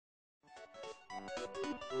What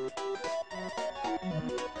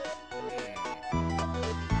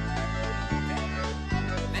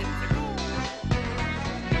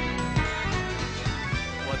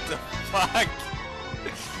the fuck?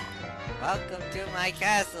 Welcome to my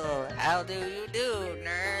castle. How do you do,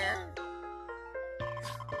 nerd?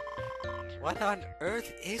 What on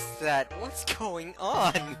earth is that? What's going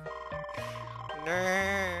on?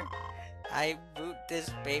 Nerd. I boot this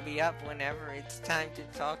baby up whenever it's time to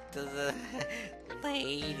talk to the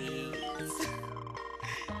ladies.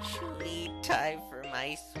 Surely time for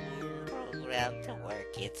my swoon program to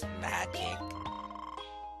work its magic.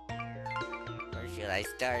 Where should I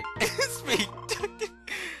start? Speak.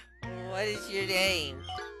 What is your name?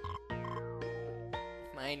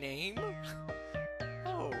 My name?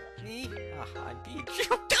 Oh, me? I'm Peach.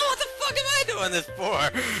 What the fuck am I doing this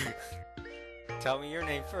for? Tell me your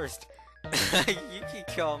name first. You can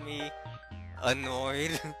call me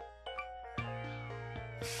Annoyed.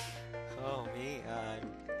 Oh, me? I'm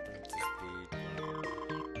Princess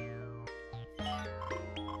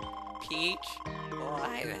Peach. Peach?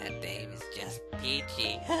 Why, that name is just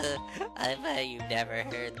Peachy. I bet you never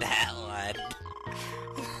heard that one.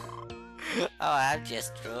 Oh, I'm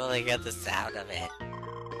just drooling at the sound of it.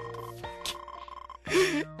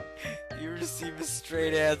 You receive a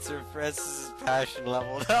straight answer. Francis's passion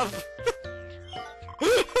leveled up.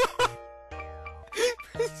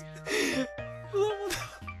 Leveled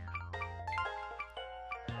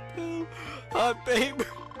up. Babe.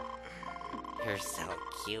 You're so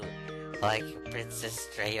cute. Like a princess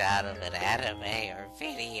straight out of an anime or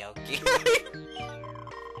video game.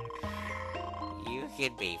 You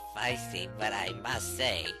can be feisty, but I must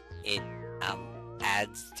say, it,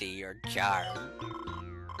 adds to your charm.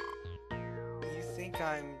 You think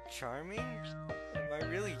I'm charming? Am I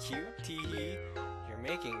really cute? Teehee. You're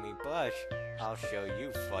making me blush. I'll show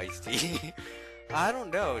you, feisty. I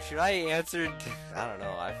don't know. Should I answer? I don't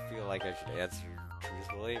know. I feel like I should answer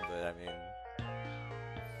truthfully, but I mean,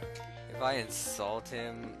 if I insult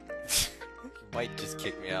him, he might just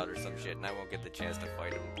kick me out or some shit, and I won't get the chance to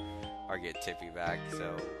fight him or get Tippy back.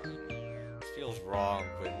 So it feels wrong,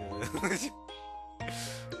 but.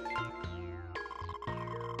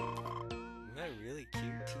 Am I really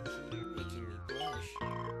cute, Teehee? You're making me blush.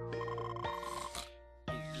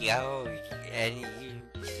 Yo, and you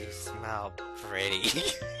smell pretty.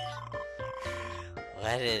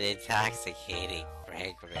 What an intoxicating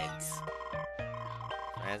fragrance.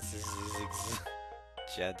 Francis is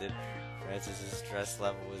enchanted. Francis's stress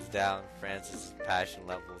level is down. Francis's passion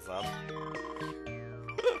level is up.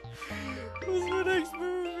 What's my next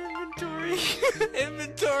move? Inventory.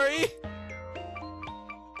 Inventory.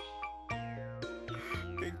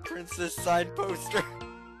 Big Princess side poster.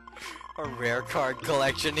 A rare card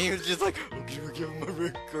collection. He was just like, okay, we're giving my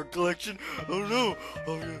rare card collection. Oh no,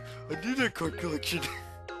 I need a card collection.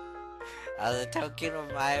 As a token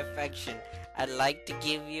of my affection, I'd like to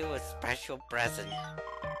give you a special present.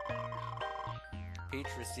 Peach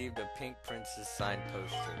received a Pink Princess signed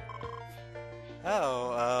poster.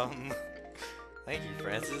 Oh, thank you,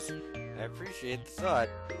 Francis. I appreciate the thought.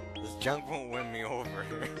 This junk won't win me over.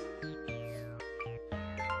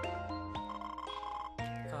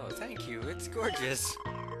 Oh, thank you. It's gorgeous.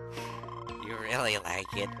 You really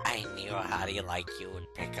like it. I knew how like you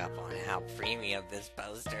would pick up on how premium this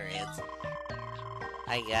poster is.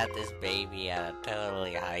 I got this baby at a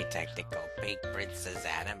totally high-technical Pink Princess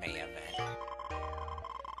anime event.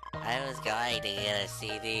 I was going to get a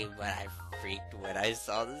CD, but I freaked when I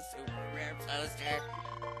saw the super rare poster.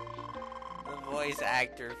 The voice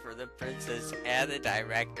actor for the princess and the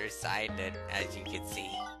director signed it, as you can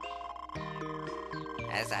see.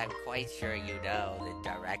 As I'm quite sure you know, the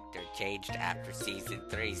director changed after season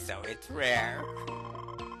 3, so it's rare.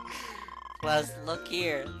 Plus, look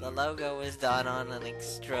here, the logo was done on an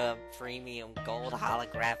extra premium gold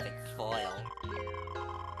holographic foil.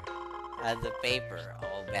 And the paper,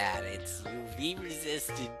 oh man, it's UV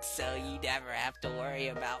resistant, so you never have to worry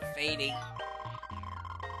about fading.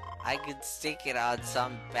 I could stick it on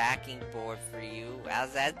some backing board for you.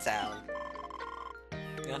 How's that sound?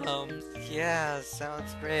 Yeah,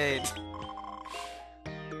 sounds great.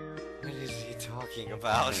 What is he talking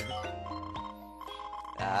about?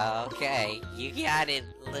 Okay, you got it.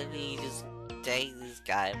 Let me just take this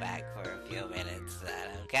guy back for a few minutes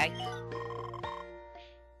then, okay?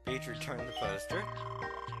 Peach returned the poster.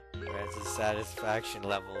 Francis' satisfaction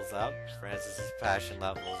levels up. Francis' passion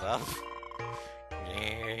levels up.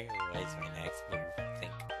 What's my next move?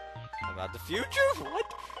 Think About the future?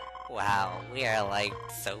 What? wow, we are like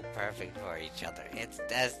so perfect for each other. It's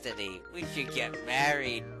destiny. We should get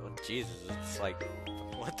married. Well, Jesus, it's like,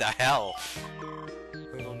 what the hell?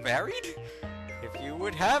 married? If you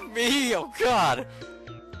would have me, oh god!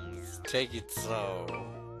 Let's take it slow.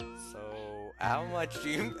 So, how much do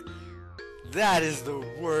you... That is the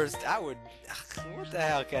worst. I would... What the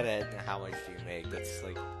hell kind of... How much do you make? That's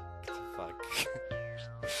like... Fuck.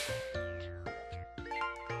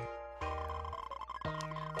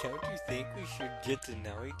 Don't you think we should get to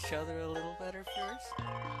know each other a little better first?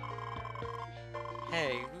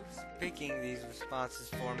 Hey, who's picking these responses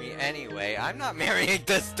for me anyway? I'm not marrying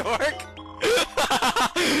this dork!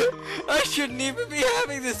 I shouldn't even be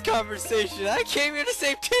having this conversation. I came here to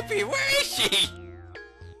save Tippy. Where is she?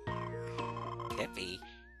 Tippy?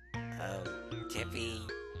 Oh, Tippy.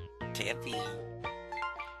 Tippy.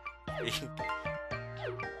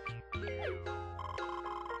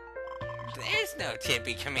 There's no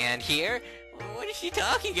Tippy command here. What is she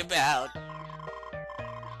talking about?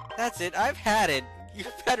 That's it. I've had it. You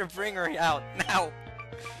better bring her out now.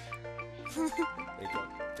 There you go.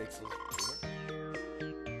 Pixels.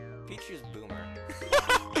 Boomer. Peaches Boomer.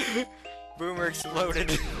 Boomer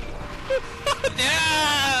exploded.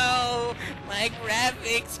 No! My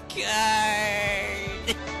graphics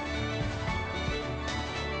card!